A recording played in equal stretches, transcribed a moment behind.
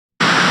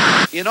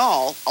In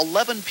all,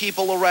 11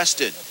 people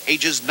arrested,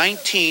 ages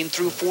 19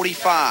 through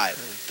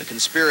 45. The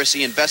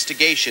conspiracy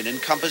investigation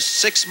encompassed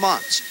 6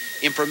 months.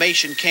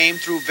 Information came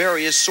through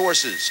various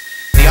sources.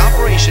 The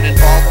operation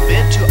involved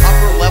mid to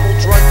upper-level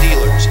drug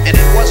dealers, and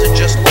it wasn't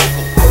just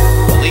local.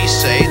 Police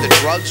say the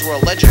drugs were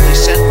allegedly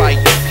sent by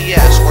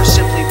UPS or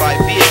simply by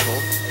vehicle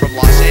from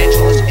Los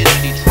Angeles into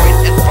Detroit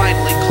and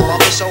finally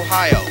Columbus,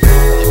 Ohio.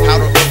 The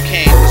powder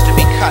cocaine was to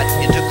be cut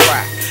into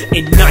crack.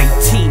 In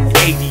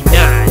 1989,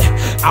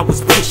 I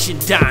was pushing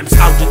dimes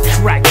out of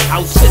crack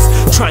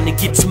houses, trying to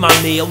get to my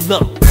mail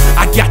loan.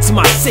 I got to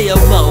my cell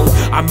loan.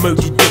 I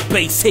murdered the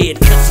bass head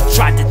cause he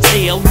tried to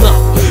tail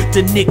up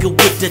the nigga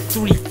with the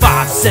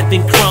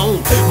 357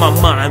 chrome. My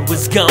mind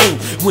was gone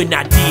when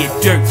I did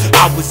dirt.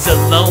 I was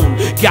alone.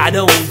 Got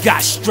on,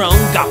 got strong.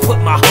 I put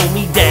my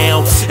homie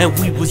down and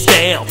we was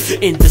down.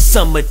 In the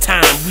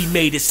summertime we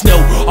made it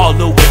snow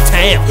all over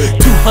town.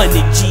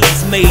 200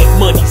 G's made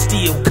money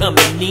still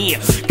coming in.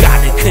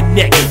 Gotta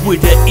connect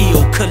with the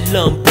ill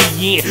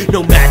Colombian.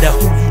 No matter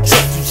who you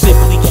trust, you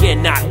simply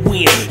cannot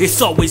win.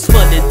 It's always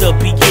fun in the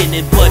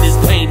beginning, but it's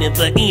pain in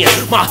the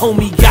end. My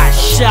homie got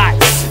shot,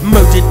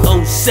 murdered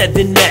on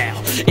 7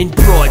 now. In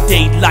broad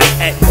daylight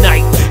at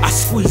night, I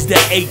squeeze the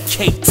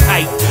AK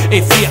tight.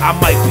 In fear I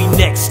might be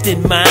next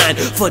in mine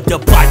for the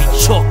body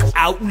chalk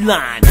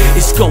outline.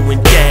 It's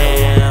going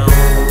down.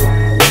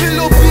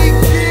 Little be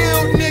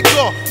killed,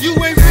 nigga. You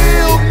ain't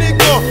real,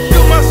 nigga.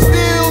 You my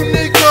still,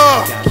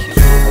 nigga.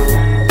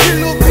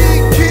 Little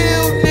be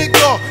killed,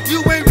 nigga. You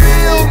ain't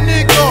real,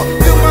 nigga.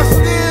 You my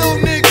still,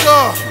 nigga.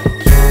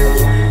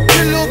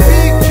 Little be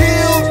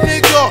killed,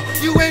 nigga.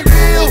 You ain't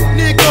real,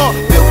 nigga.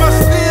 You my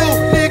still,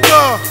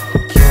 nigga.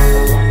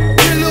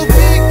 Little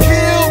be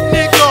killed,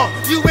 nigga.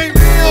 You ain't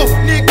real,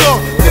 nigga.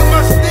 You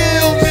my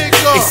still,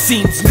 nigga. It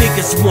seems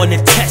niggas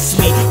wanna test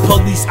me,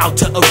 police out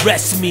to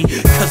arrest me,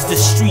 cause the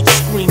streets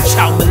scream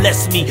child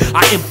molest me.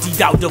 I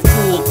emptied out the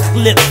full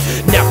clip,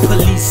 now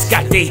police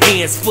got their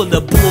hands full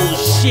of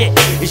bullshit.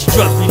 It's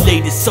drug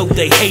related so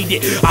they hate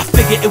it. I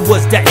figured it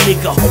was that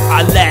nigga who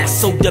I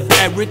last sold the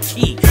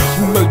parakeet,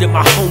 who murdered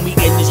my homie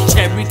in his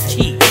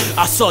Cherokee.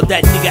 I saw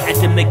that nigga at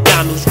the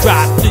McDonald's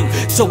drive-thru,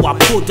 so I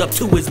pulled up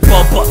to his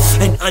bumper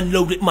and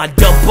unloaded my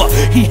dumper.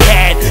 He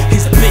had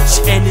his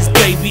bitch and his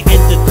baby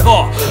in the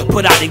car,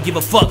 but I didn't give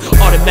a fuck,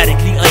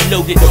 automatically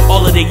unloaded.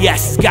 All of their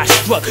asses got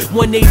struck.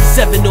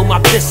 187 on my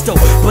pistol,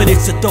 but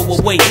it's a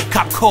throwaway.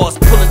 Cop cars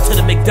pulling to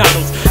the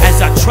McDonald's as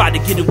I try to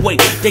get away.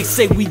 They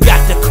say we got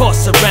the car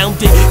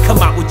surrounded. Come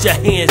out with your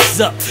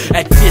hands up.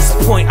 At this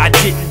point I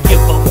didn't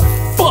give a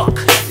fuck.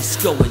 It's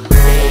going down.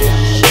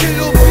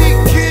 Little be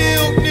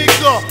killed,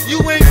 nigga. You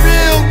ain't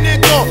real,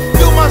 nigga.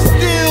 You my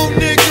still,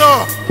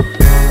 nigga.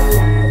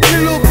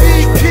 Little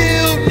be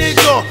killed,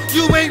 nigga.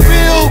 You ain't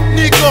real,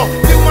 nigga.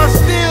 You my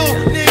still,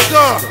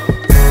 nigga.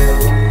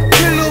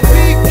 Little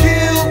be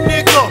killed,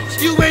 nigga.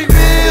 You ain't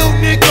real,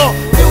 nigga.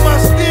 You my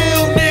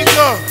still,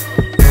 nigga.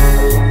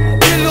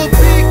 Little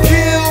be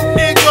killed,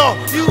 nigga.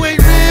 You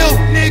ain't real,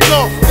 nigga.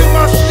 You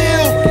my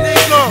still,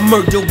 nigga.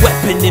 Murder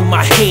weapon in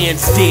my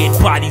hands, dead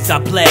bodies I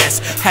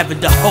blast. Having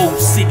the whole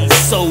city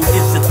sold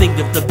is a thing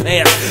of the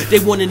past. They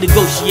wanna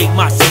negotiate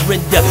my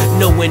surrender,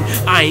 knowing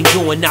I ain't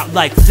going out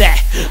like that.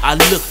 I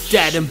looked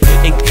at him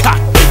and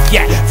cocked the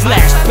gat.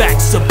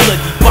 Flashbacks of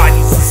bloody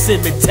bodies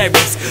in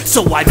cemeteries.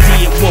 So I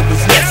did what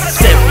was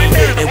necessary,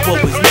 and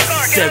what was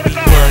necessary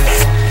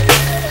was